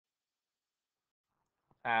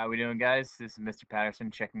How we doing, guys? This is Mr.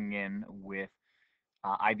 Patterson checking in with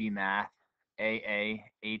IB Math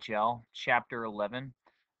AAHL Chapter 11.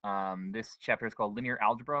 This chapter is called Linear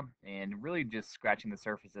Algebra, and really just scratching the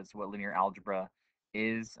surface as to what linear algebra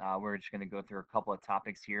is. We're just going to go through a couple of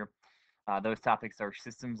topics here. Those topics are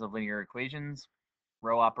systems of linear equations,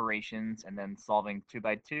 row operations, and then solving 2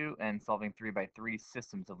 by 2 and solving 3 by 3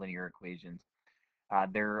 systems of linear equations.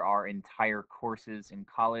 There are entire courses in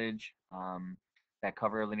college that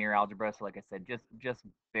cover linear algebra. So, like I said, just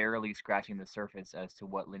barely scratching the surface as to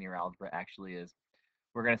what linear algebra actually is.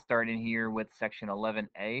 We're going to start in here with section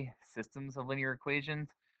 11A, systems of linear equations,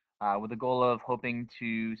 with the goal of hoping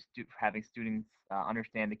to having students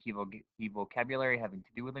understand the key vocabulary having to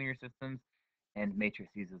do with linear systems and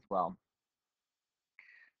matrices as well.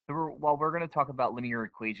 So while we're going to talk about linear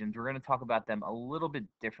equations, we're going to talk about them a little bit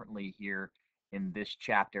differently here in this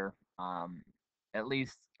chapter, at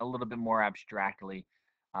least a little bit more abstractly.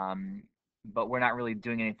 Um, but we're not really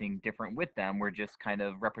doing anything different with them. We're just kind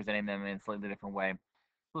of representing them in a slightly different way.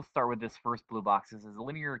 Let's start with this first blue box. This is a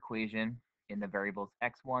linear equation in the variables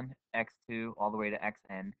x1, x2, all the way to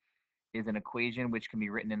xn, is an equation which can be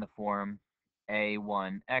written in the form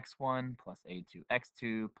a1 x1 plus a2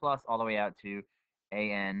 x2 plus all the way out to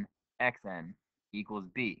an xn equals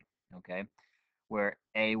b, okay? Where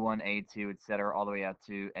a1, a2, etc., all the way out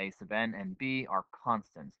to a sub n and b are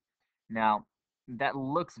constants. Now, that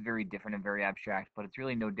looks very different and very abstract, but it's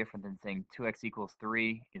really no different than saying 2x equals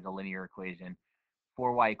 3 is a linear equation,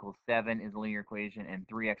 4y equals 7 is a linear equation, and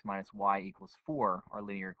 3x minus y equals 4 are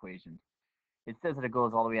linear equations. It says that it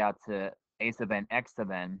goes all the way out to a sub n, x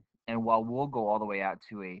sub n, and while we'll go all the way out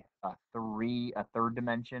to a third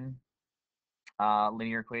dimension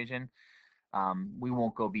linear equation, we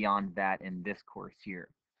won't go beyond that in this course here.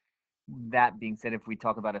 That being said, if we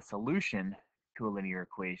talk about a solution to a linear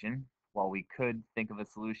equation, while we could think of a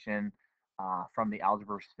solution from the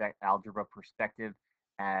algebra perspective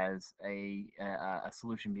as a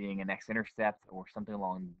solution being an x-intercept or something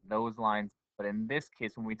along those lines, but in this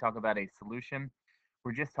case, when we talk about a solution,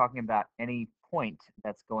 we're just talking about any point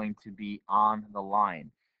that's going to be on the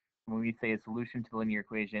line. When we say a solution to the linear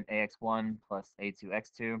equation ax1 plus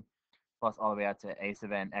a2x2 plus all the way out to a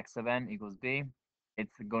sub n x sub n equals b,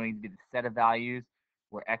 it's going to be the set of values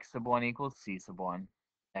where x sub 1 equals c sub 1,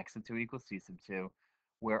 x sub 2 equals c sub 2,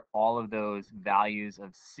 where all of those values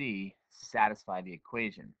of c satisfy the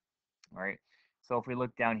equation. All right. So if we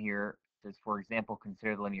look down here, just for example,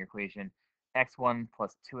 consider the linear equation x1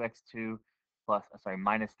 plus 2x2 plus, sorry,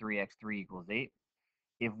 minus 3x3 equals 8.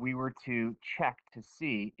 If we were to check to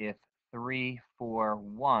see if 3, 4,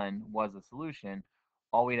 1 was a solution,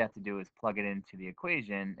 all we'd have to do is plug it into the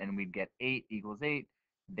equation and we'd get 8 equals 8.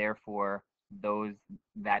 Therefore,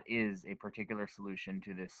 that is a particular solution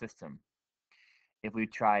to this system. If we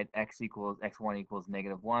tried x1 equals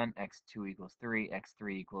 -1, x2 equals 3,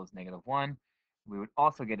 x3 equals -1, we would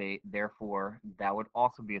also get 8. Therefore, that would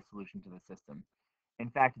also be a solution to the system. In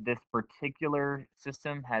fact, this particular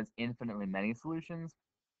system has infinitely many solutions,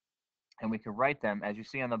 and we can write them as you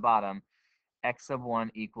see on the bottom. X sub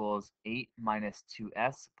 1 equals 8 minus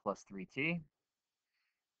 2s plus 3t.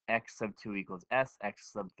 X sub 2 equals s,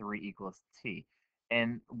 x sub 3 equals t.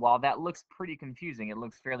 And while that looks pretty confusing, it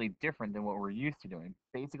looks fairly different than what we're used to doing.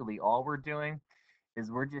 Basically, all we're doing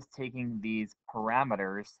is we're just taking these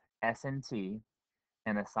parameters, s and t,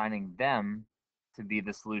 and assigning them to be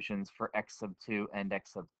the solutions for x sub 2 and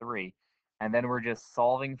x sub 3. And then we're just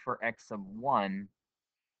solving for x sub 1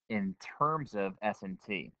 in terms of s and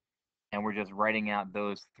t. And we're just writing out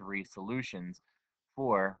those three solutions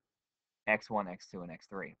for x1, x2, and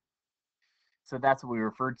x3. So that's what we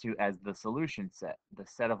refer to as the solution set, the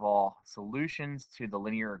set of all solutions to the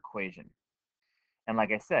linear equation. And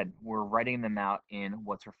like I said, we're writing them out in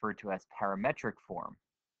what's referred to as parametric form.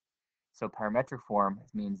 So parametric form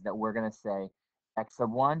means that we're going to say x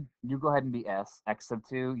sub 1, you go ahead and be s, x sub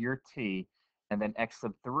 2, you're t, and then x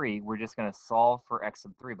sub 3, we're just going to solve for x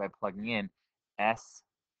sub 3 by plugging in s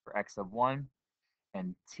for x sub 1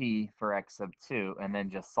 and t for x sub 2, and then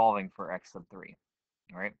just solving for x sub 3.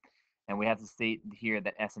 All right. And we have to state here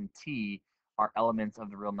that s and t are elements of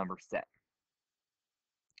the real number set.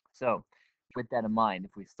 So with that in mind,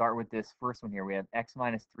 if we start with this first one here, we have x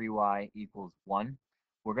minus 3y equals 1.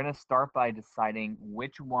 We're going to start by deciding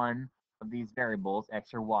which one of these variables,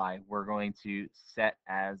 x or y, we're going to set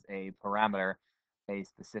as a parameter a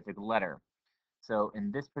specific letter. So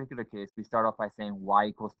in this particular case, we start off by saying y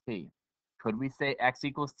equals t. Could we say x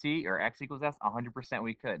equals t or x equals s? 100%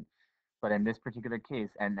 we could. But in this particular case,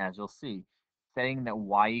 and as you'll see, saying that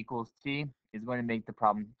y equals t is going to make the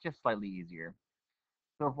problem just slightly easier.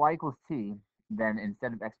 So if y equals t, then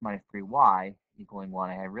instead of x minus 3y equaling 1,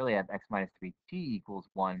 I really have x minus 3t equals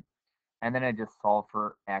 1. And then I just solve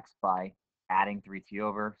for x by adding 3t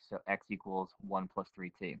over, so x equals 1 plus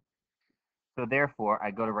 3t. So therefore,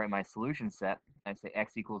 I go to write my solution set. I say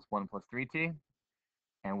x equals 1 plus 3t,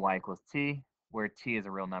 and y equals t, where t is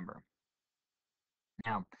a real number.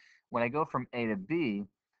 Now, when I go from a to b,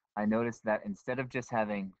 I notice that instead of just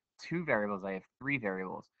having two variables, I have three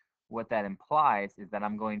variables. What that implies is that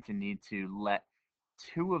I'm going to need to let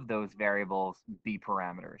two of those variables be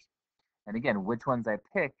parameters. And again, which ones I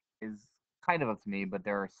pick is kind of up to me, but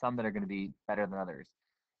there are some that are going to be better than others.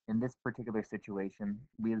 In this particular situation,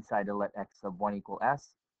 we decide to let x sub 1 equal s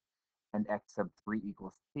and x sub 3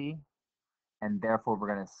 equals t, and therefore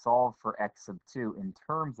we're going to solve for x sub 2 in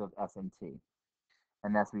terms of s and t.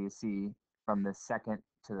 And that's what you see from the second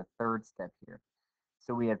to the third step here.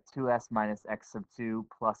 So we have 2s minus x sub 2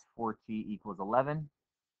 plus 4t equals 11.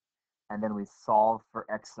 And then we solve for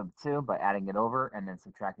x sub 2 by adding it over and then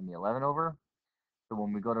subtracting the 11 over. So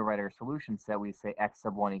when we go to write our solution set, we say x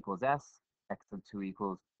sub 1 equals s, x sub 2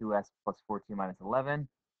 equals 2s plus 4t minus 11,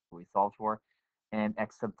 what we solved for, and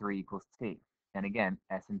x sub 3 equals t. And again,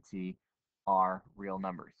 s and t are real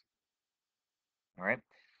numbers. All right.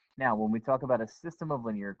 Now, when we talk about a system of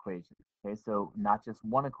linear equations, okay, so not just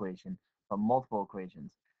one equation, but multiple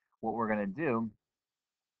equations, what we're going to do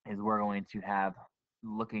is we're going to have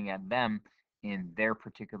looking at them in their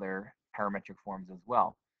particular parametric forms as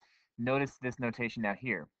well. Notice this notation out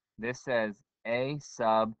here. This says a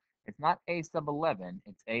sub, it's not a sub 11,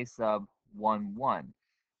 it's a sub 1, 1,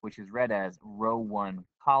 which is read as row 1,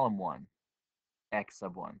 column 1, x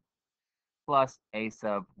sub 1, plus a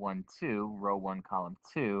sub 1, 2, row 1, column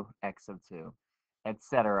 2, x sub 2,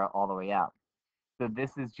 etc., all the way out. So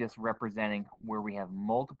this is just representing where we have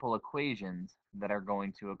multiple equations that are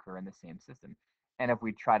going to occur in the same system. And if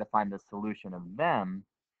we try to find the solution of them,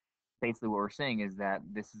 basically what we're saying is that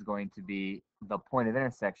this is going to be the point of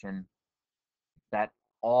intersection that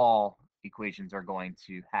all equations are going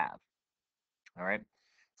to have. All right.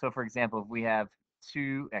 So for example, if we have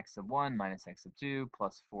 2x sub 1 minus x sub 2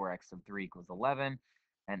 plus 4x sub 3 equals 11,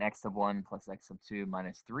 and x sub 1 plus x sub 2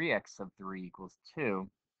 minus 3x sub 3 equals 2,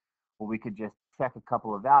 well, we could just check a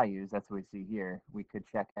couple of values. That's what we see here. We could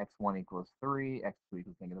check x1 equals 3, x2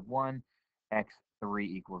 equals negative 1, x3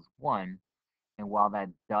 equals 1. And while that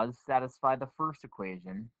does satisfy the first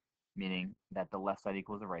equation, meaning that the left side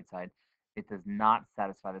equals the right side, it does not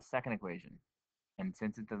satisfy the second equation. And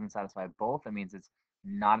since it doesn't satisfy both, that means it's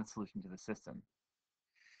not a solution to the system.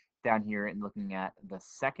 Down here and looking at the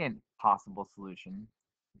second possible solution,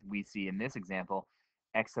 we see in this example,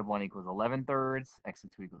 x sub 1 equals 11 thirds, x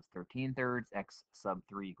sub 2 equals 13 thirds, x sub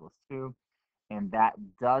 3 equals 2. And that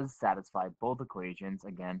does satisfy both equations.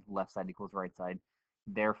 Again, left side equals right side.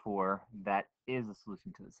 Therefore, that is a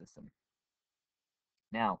solution to the system.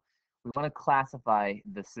 Now, we want to classify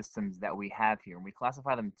the systems that we have here. And we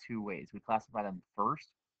classify them two ways. We classify them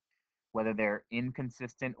first, whether they're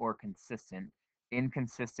inconsistent or consistent.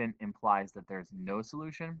 Inconsistent implies that there's no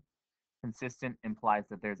solution. Consistent implies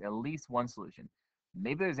that there's at least one solution.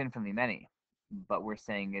 Maybe there's infinitely many, but we're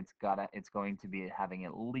saying it's going to be having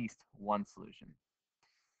at least one solution.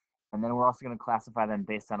 And then we're also going to classify them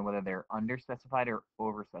based on whether they're underspecified or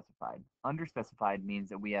overspecified. Underspecified means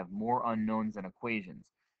that we have more unknowns than equations.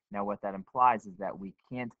 Now, what that implies is that we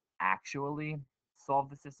can't actually solve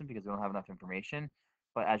the system because we don't have enough information.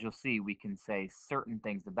 But as you'll see, we can say certain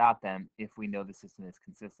things about them if we know the system is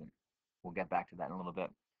consistent. We'll get back to that in a little bit.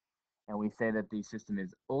 And we say that the system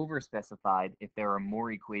is overspecified if there are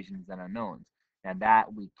more equations than unknowns. Now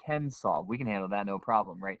that we can solve, we can handle that no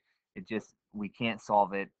problem, right? It just, we can't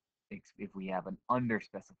solve it if we have an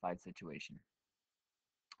underspecified situation.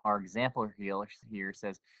 Our example here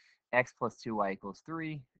says x plus 2y equals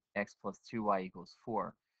 3, x plus 2y equals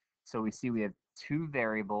 4. So we see we have two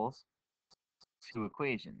variables, two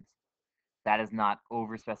equations. That is not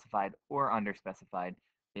overspecified or underspecified.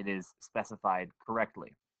 It is specified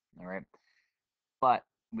correctly, all right? But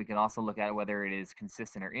we can also look at whether it is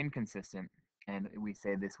consistent or inconsistent. And we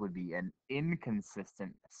say this would be an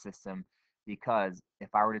inconsistent system because if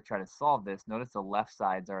I were to try to solve this, notice the left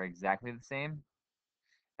sides are exactly the same.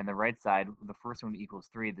 And the right side, the first one equals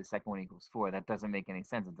 3, the second one equals 4. That doesn't make any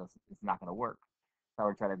sense. It's not going to work. If I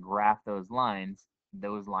were to try to graph those lines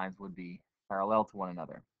would be parallel to one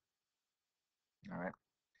another. All right.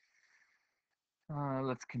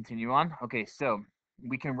 Let's continue on. Okay, so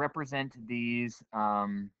we can represent these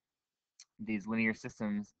linear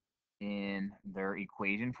systems in their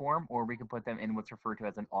equation form, or we can put them in what's referred to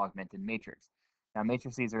as an augmented matrix. Now,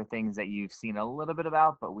 matrices are things that you've seen a little bit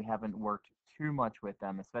about, but we haven't worked too much with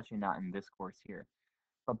them, especially not in this course here.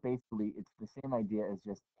 But basically, it's the same idea as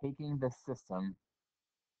just taking the system,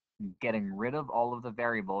 getting rid of all of the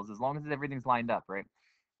variables, as long as everything's lined up, right?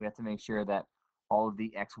 We have to make sure that all of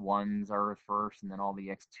the x1s are first, and then all the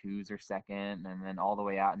x2s are second, and then all the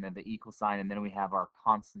way out, and then the equal sign, and then we have our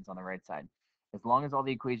constants on the right side. As long as all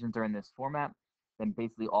the equations are in this format, then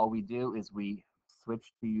basically all we do is we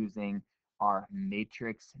switch to using our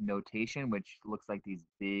matrix notation, which looks like these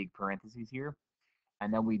big parentheses here,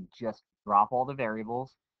 and then we just drop all the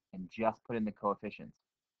variables and just put in the coefficients.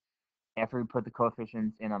 After we put the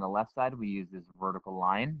coefficients in on the left side, we use this vertical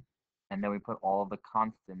line, and then we put all of the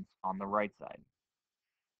constants on the right side.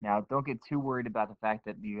 Now, don't get too worried about the fact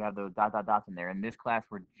that you have those dot dot dots in there. In this class,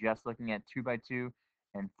 we're just looking at 2 by 2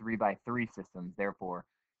 and 3 by 3 systems. Therefore,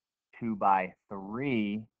 2 by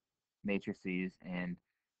 3 matrices and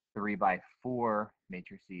 3 by 4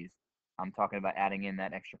 matrices. I'm talking about adding in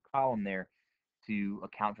that extra column there to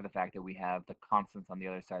account for the fact that we have the constants on the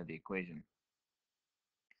other side of the equation.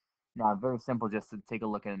 Now, very simple, just to take a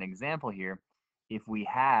look at an example here. If we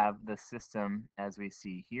have the system as we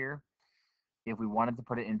see here, if we wanted to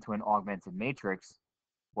put it into an augmented matrix,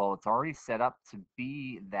 well, it's already set up to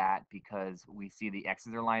be that because we see the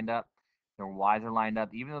x's are lined up, the y's are lined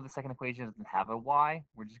up. Even though the second equation doesn't have a y,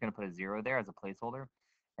 we're just going to put a 0 there as a placeholder.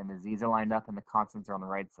 And the z's are lined up and the constants are on the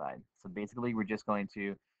right side. So basically, we're just going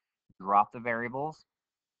to drop the variables,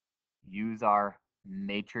 use our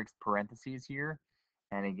matrix parentheses here,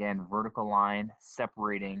 and again, vertical line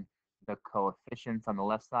separating the coefficients on the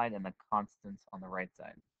left side and the constants on the right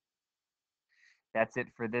side. That's it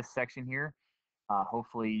for this section here.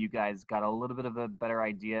 Hopefully you guys got a little bit of a better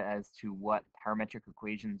idea as to what parametric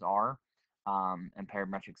equations are, and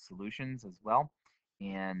parametric solutions as well.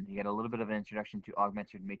 And you get a little bit of an introduction to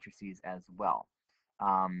augmented matrices as well.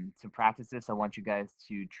 To practice this, I want you guys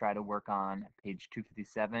to try to work on page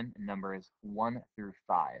 257, numbers 1 through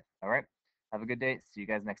 5. All right. Have a good day. See you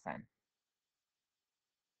guys next time.